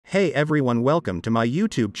Hey everyone, welcome to my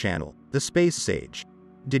YouTube channel, The Space Sage.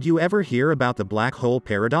 Did you ever hear about the black hole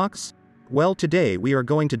paradox? Well, today we are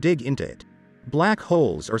going to dig into it. Black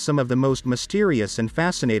holes are some of the most mysterious and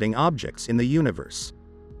fascinating objects in the universe.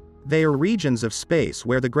 They are regions of space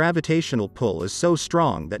where the gravitational pull is so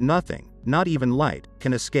strong that nothing, not even light,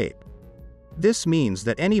 can escape. This means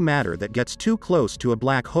that any matter that gets too close to a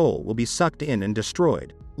black hole will be sucked in and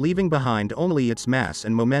destroyed, leaving behind only its mass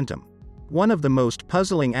and momentum. One of the most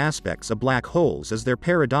puzzling aspects of black holes is their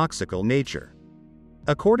paradoxical nature.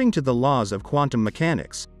 According to the laws of quantum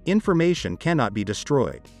mechanics, information cannot be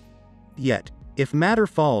destroyed. Yet, if matter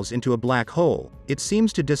falls into a black hole, it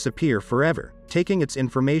seems to disappear forever, taking its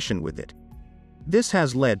information with it. This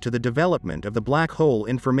has led to the development of the black hole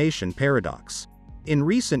information paradox. In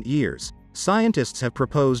recent years, scientists have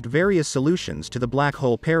proposed various solutions to the black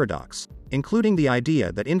hole paradox, including the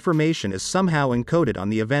idea that information is somehow encoded on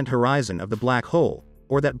the event horizon of the black hole,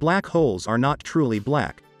 or that black holes are not truly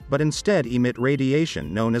black, but instead emit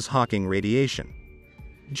radiation known as Hawking radiation.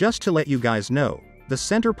 Just to let you guys know, the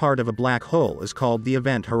center part of a black hole is called the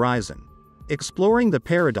event horizon. Exploring the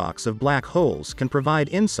paradox of black holes can provide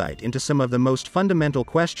insight into some of the most fundamental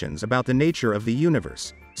questions about the nature of the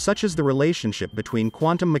universe, such as the relationship between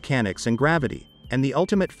quantum mechanics and gravity, and the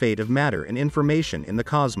ultimate fate of matter and information in the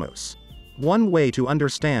cosmos. One way to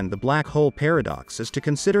understand the black hole paradox is to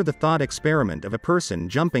consider the thought experiment of a person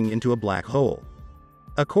jumping into a black hole.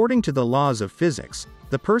 According to the laws of physics,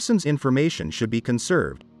 the person's information should be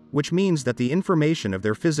conserved, which means that the information of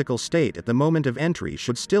their physical state at the moment of entry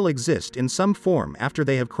should still exist in some form after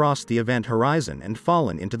they have crossed the event horizon and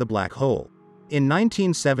fallen into the black hole. In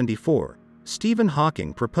 1974, Stephen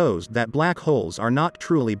Hawking proposed that black holes are not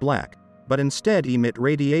truly black, but instead emit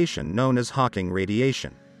radiation known as Hawking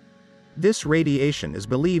radiation. This radiation is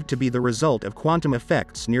believed to be the result of quantum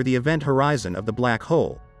effects near the event horizon of the black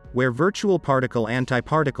hole, where virtual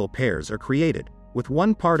particle-antiparticle pairs are created, with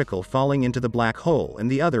one particle falling into the black hole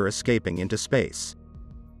and the other escaping into space.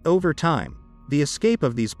 Over time, the escape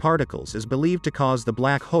of these particles is believed to cause the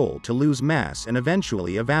black hole to lose mass and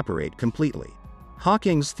eventually evaporate completely.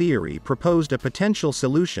 Hawking's theory proposed a potential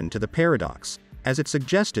solution to the paradox, as it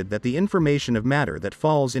suggested that the information of matter that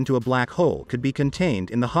falls into a black hole could be contained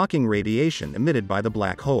in the Hawking radiation emitted by the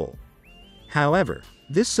black hole. However,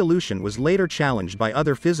 this solution was later challenged by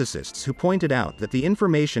other physicists who pointed out that the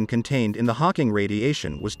information contained in the Hawking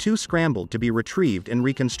radiation was too scrambled to be retrieved and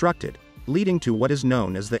reconstructed, leading to what is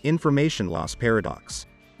known as the information loss paradox.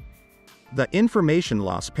 The information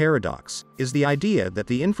loss paradox is the idea that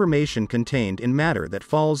the information contained in matter that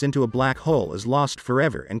falls into a black hole is lost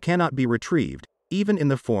forever and cannot be retrieved, even in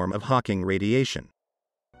the form of Hawking radiation.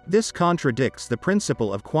 This contradicts the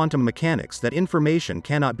principle of quantum mechanics that information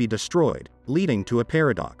cannot be destroyed, leading to a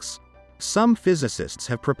paradox. Some physicists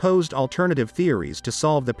have proposed alternative theories to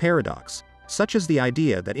solve the paradox, such as the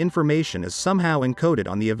idea that information is somehow encoded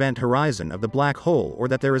on the event horizon of the black hole, or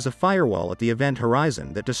that there is a firewall at the event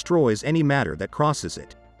horizon that destroys any matter that crosses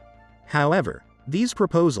it. However, these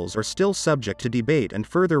proposals are still subject to debate, and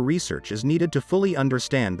further research is needed to fully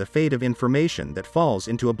understand the fate of information that falls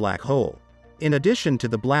into a black hole. In addition to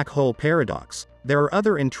the black hole paradox, there are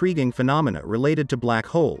other intriguing phenomena related to black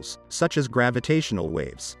holes, such as gravitational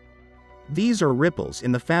waves. These are ripples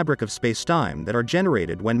in the fabric of spacetime that are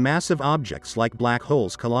generated when massive objects like black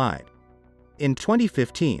holes collide. In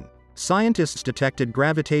 2015, scientists detected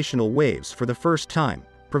gravitational waves for the first time,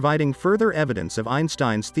 providing further evidence of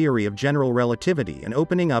Einstein's theory of general relativity and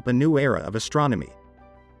opening up a new era of astronomy.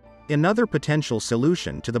 Another potential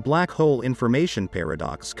solution to the black hole information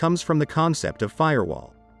paradox comes from the concept of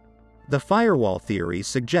firewall. The firewall theory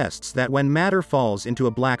suggests that when matter falls into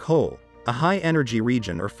a black hole, a high-energy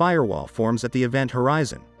region or firewall forms at the event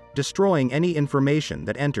horizon, destroying any information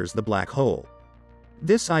that enters the black hole.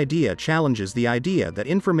 This idea challenges the idea that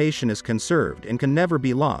information is conserved and can never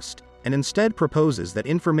be lost, and instead proposes that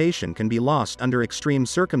information can be lost under extreme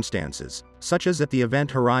circumstances, such as at the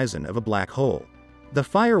event horizon of a black hole. The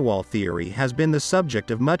firewall theory has been the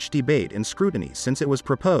subject of much debate and scrutiny since it was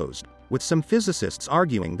proposed, with some physicists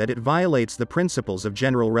arguing that it violates the principles of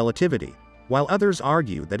general relativity, while others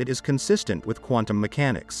argue that it is consistent with quantum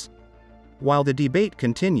mechanics. While the debate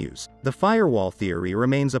continues, the firewall theory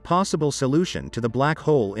remains a possible solution to the black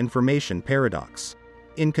hole information paradox.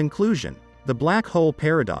 In conclusion, the black hole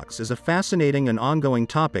paradox is a fascinating and ongoing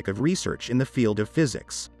topic of research in the field of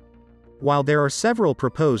physics. While there are several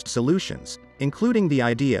proposed solutions, including the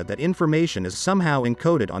idea that information is somehow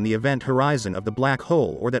encoded on the event horizon of the black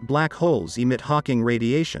hole, or that black holes emit Hawking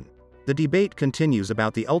radiation, the debate continues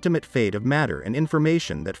about the ultimate fate of matter and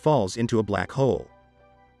information that falls into a black hole.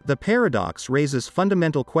 The paradox raises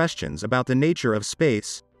fundamental questions about the nature of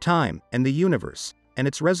space, time, and the universe, and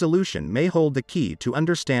its resolution may hold the key to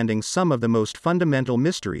understanding some of the most fundamental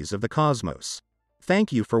mysteries of the cosmos.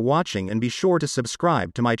 Thank you for watching, and be sure to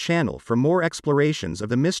subscribe to my channel for more explorations of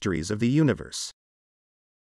the mysteries of the universe.